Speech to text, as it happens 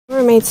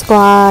Mermaid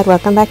Squad,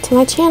 welcome back to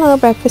my channel,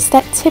 Breakfast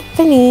at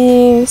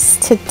Tiffany's.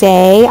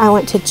 Today I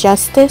went to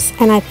Justice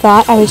and I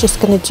thought I was just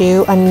going to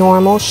do a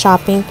normal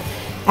shopping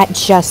at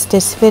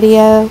Justice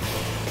video,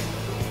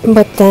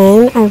 but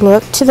then I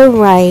looked to the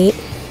right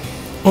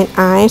and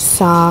I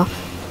saw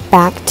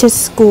back to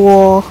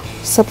school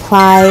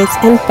supplies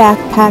and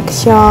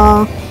backpacks,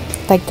 y'all,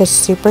 like the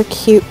super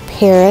cute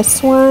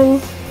Paris one,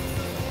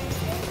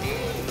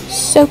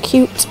 so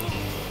cute.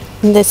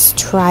 This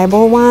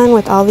tribal one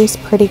with all these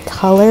pretty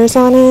colors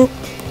on it.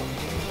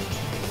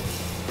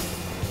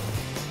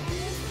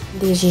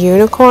 These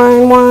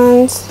unicorn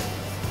ones.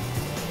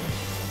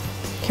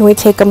 Can we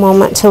take a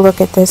moment to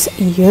look at this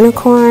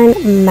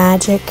unicorn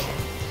magic?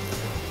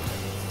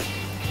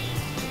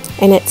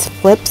 And it's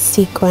flip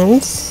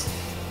sequins.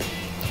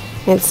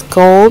 It's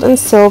gold and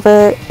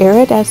silver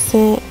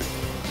iridescent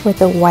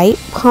with a white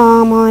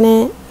palm on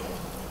it.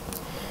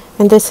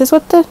 And this is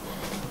what the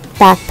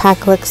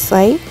backpack looks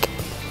like.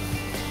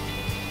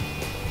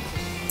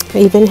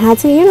 It even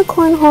has a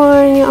unicorn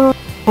horn, y'all.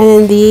 And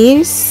then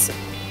these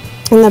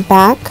in the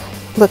back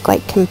look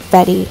like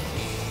confetti.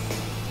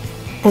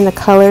 And the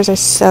colors are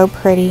so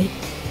pretty.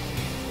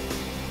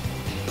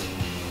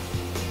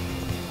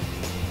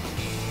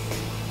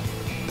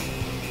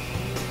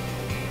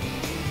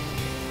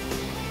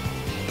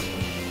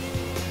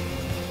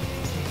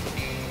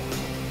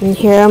 And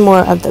here are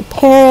more of the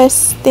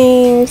Paris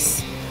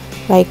things,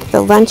 like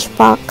the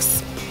lunchbox.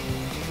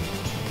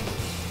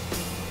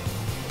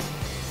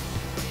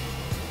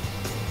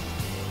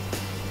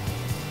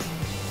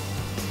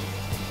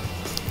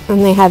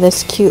 And they have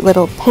this cute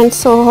little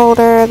pencil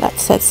holder that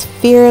says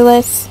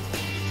Fearless.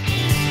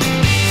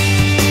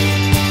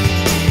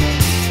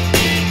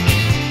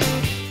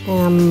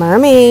 And a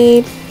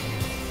mermaid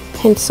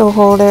pencil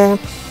holder.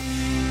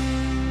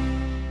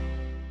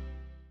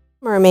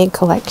 Mermaid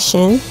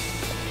collection.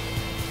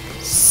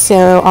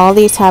 So all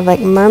these have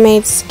like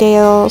mermaid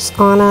scales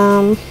on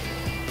them.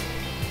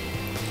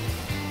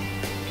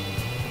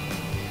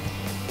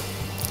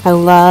 I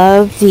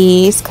love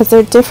these because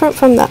they're different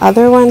from the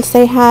other ones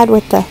they had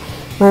with the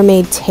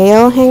mermaid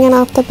tail hanging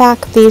off the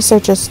back. These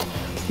are just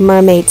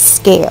mermaid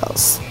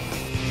scales.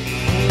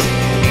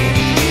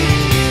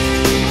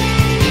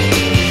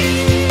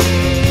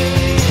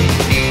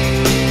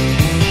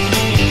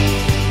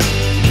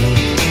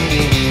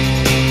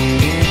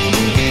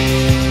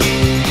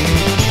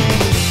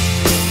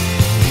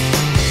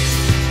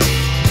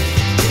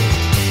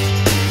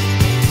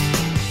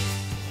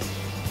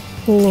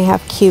 And they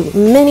have cute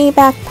mini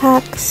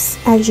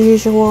backpacks as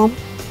usual.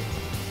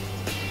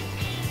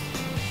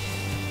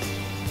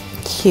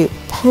 Cute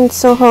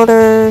pencil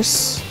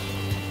holders.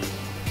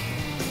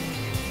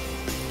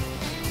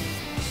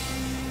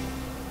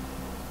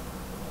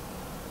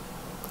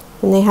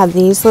 And they have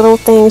these little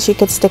things you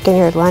could stick in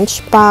your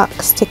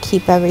lunchbox to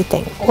keep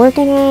everything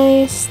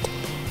organized.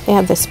 They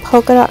have this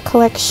polka dot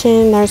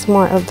collection. There's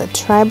more of the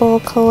tribal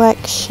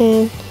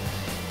collection.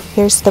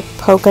 Here's the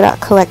polka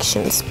dot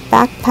collection's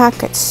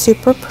backpack. It's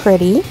super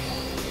pretty.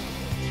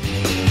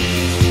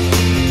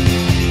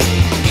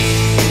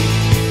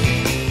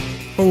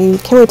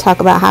 And can we talk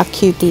about how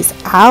cute these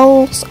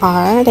owls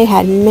are? They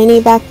had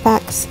mini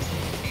backpacks,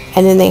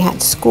 and then they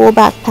had school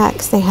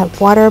backpacks. They had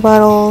water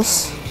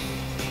bottles.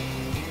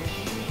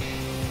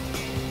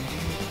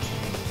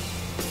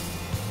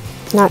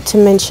 Not to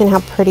mention how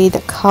pretty the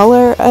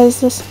color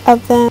is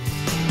of them.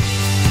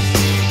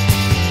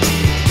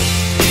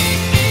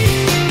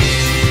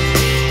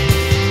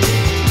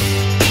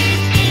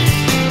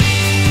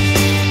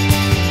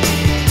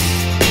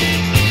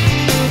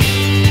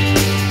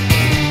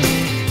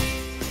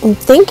 I'm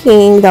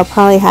thinking they'll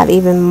probably have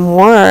even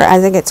more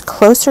as it gets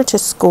closer to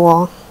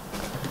school,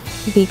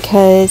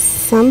 because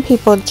some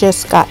people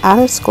just got out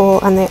of school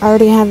and they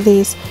already have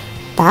these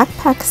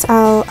backpacks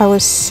out. I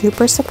was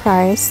super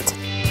surprised.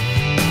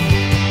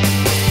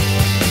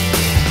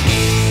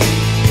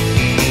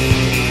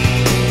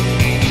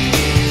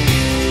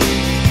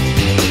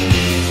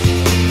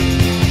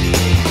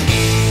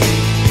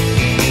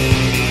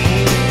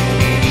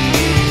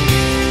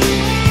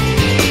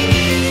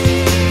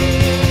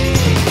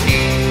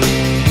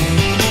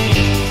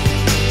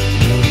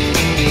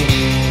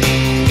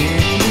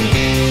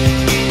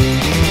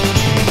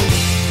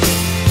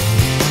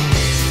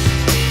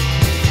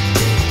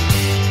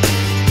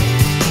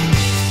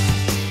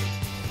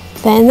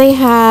 Then they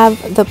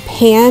have the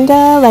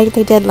panda like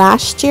they did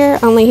last year,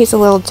 only he's a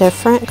little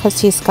different because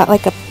he's got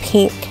like a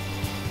pink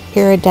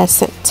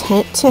iridescent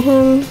tint to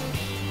him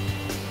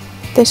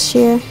this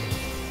year.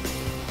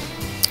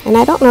 And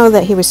I don't know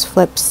that he was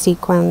flip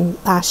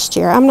sequin last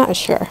year. I'm not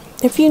sure.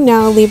 If you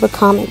know, leave a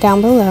comment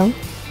down below.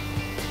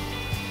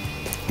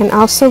 And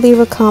also leave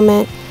a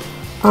comment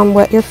on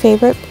what your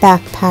favorite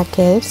backpack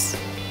is.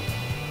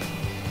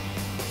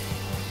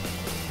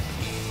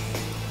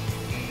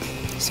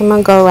 So I'm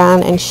going to go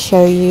around and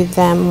show you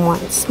them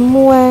once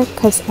more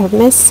because I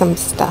missed some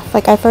stuff.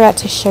 Like I forgot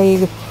to show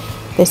you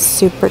this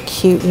super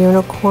cute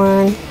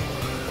unicorn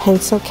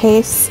pencil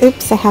case.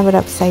 Oops, I have it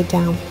upside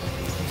down.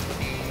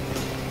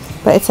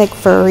 but it's like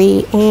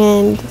furry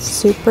and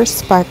super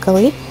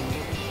sparkly.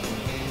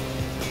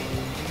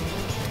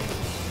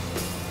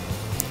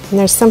 And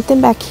there's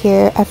something back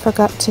here I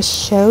forgot to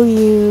show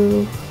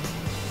you.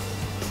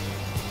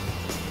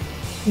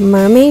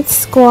 Mermaid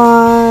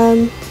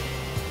Squad.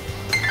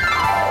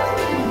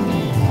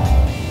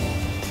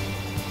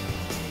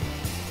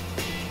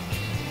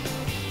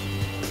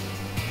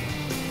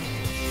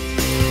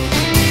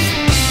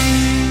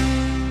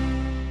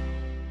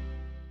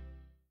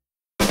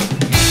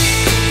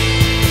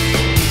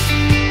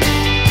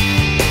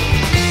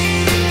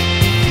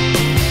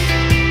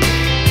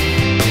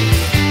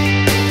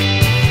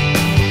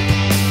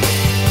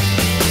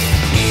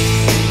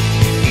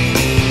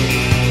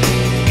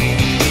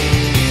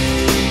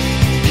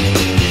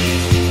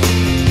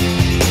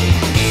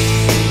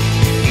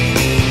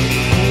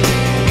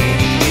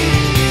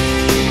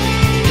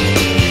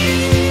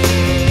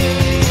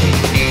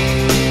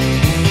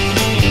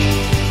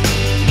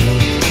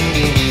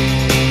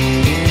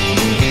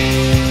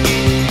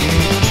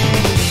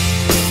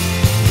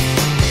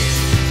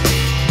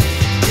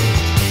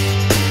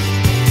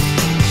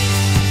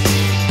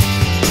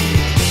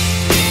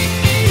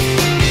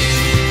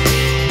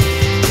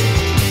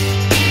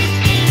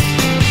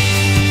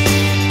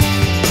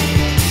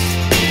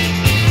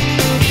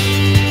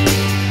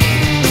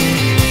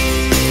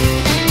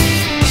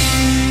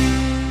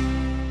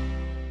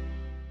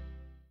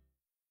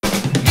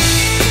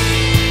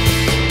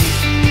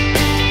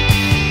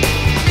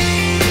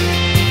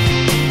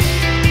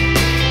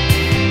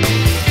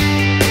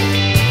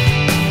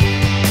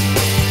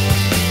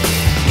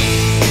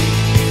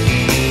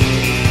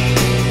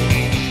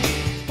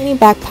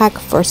 Backpack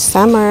for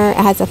summer. It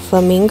has a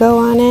flamingo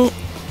on it.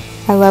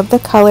 I love the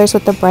colors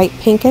with the bright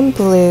pink and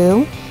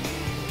blue.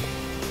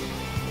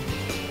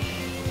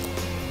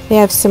 They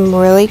have some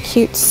really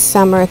cute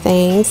summer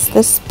things.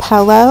 This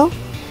pillow,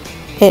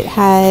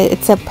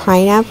 it's a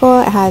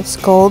pineapple. It has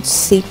gold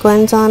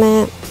sequins on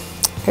it.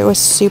 It was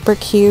super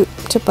cute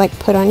to like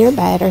put on your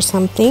bed or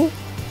something.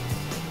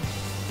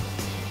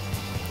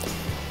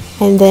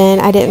 And then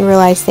I didn't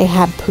realize they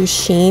had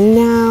Pusheen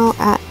now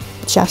at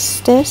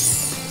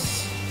Justice.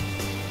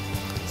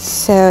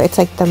 So it's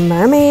like the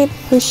Mermaid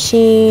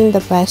Pusheen, the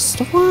best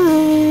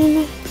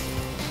one.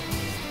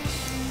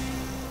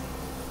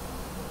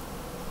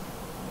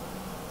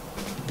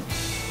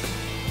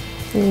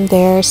 And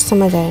there's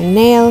some of the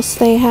nails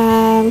they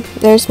have.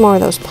 There's more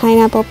of those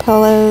pineapple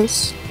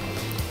pillows.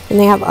 And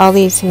they have all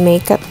these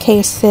makeup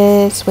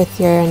cases with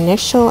your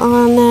initial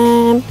on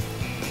them.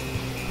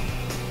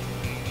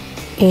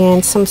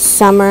 And some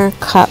summer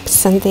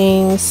cups and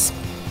things.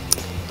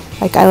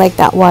 Like I like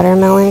that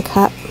watermelon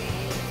cup.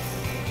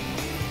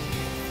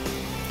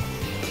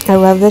 I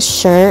love this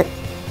shirt.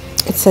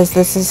 It says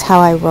 "This is how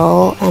I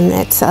roll," and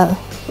it's a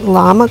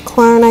llama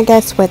clone, I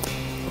guess, with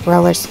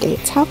roller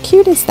skates. How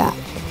cute is that?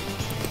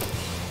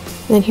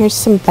 And then here's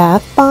some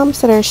bath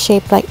bombs that are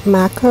shaped like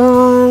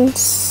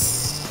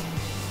macarons.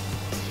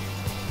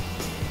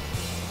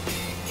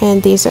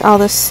 And these are all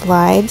the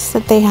slides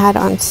that they had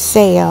on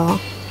sale.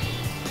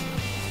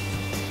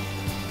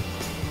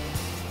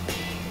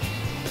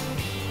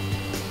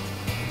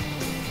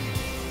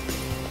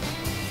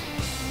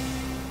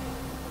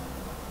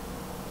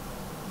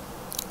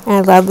 I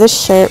love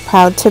this shirt,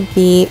 proud to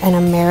be an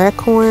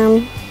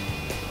Americorn.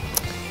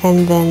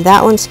 And then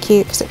that one's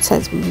cute because it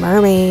says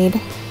mermaid.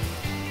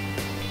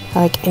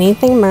 I like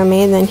anything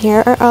mermaid. And then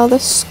here are all the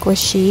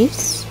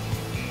squishies.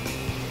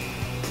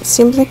 It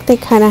seems like they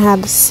kind of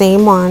have the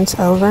same ones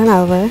over and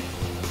over.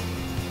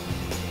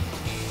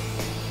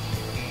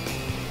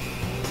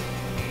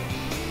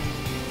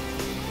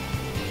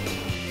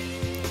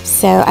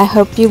 So I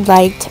hope you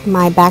liked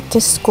my back to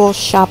school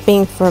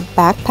shopping for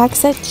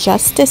backpacks at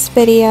Justice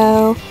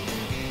video.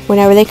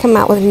 Whenever they come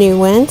out with new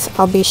ones,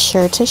 I'll be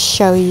sure to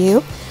show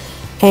you.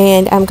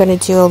 And I'm going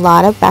to do a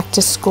lot of back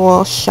to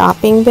school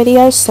shopping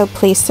videos, so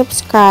please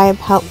subscribe,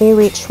 help me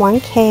reach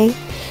 1K.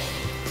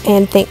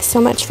 And thanks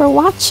so much for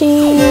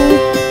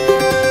watching.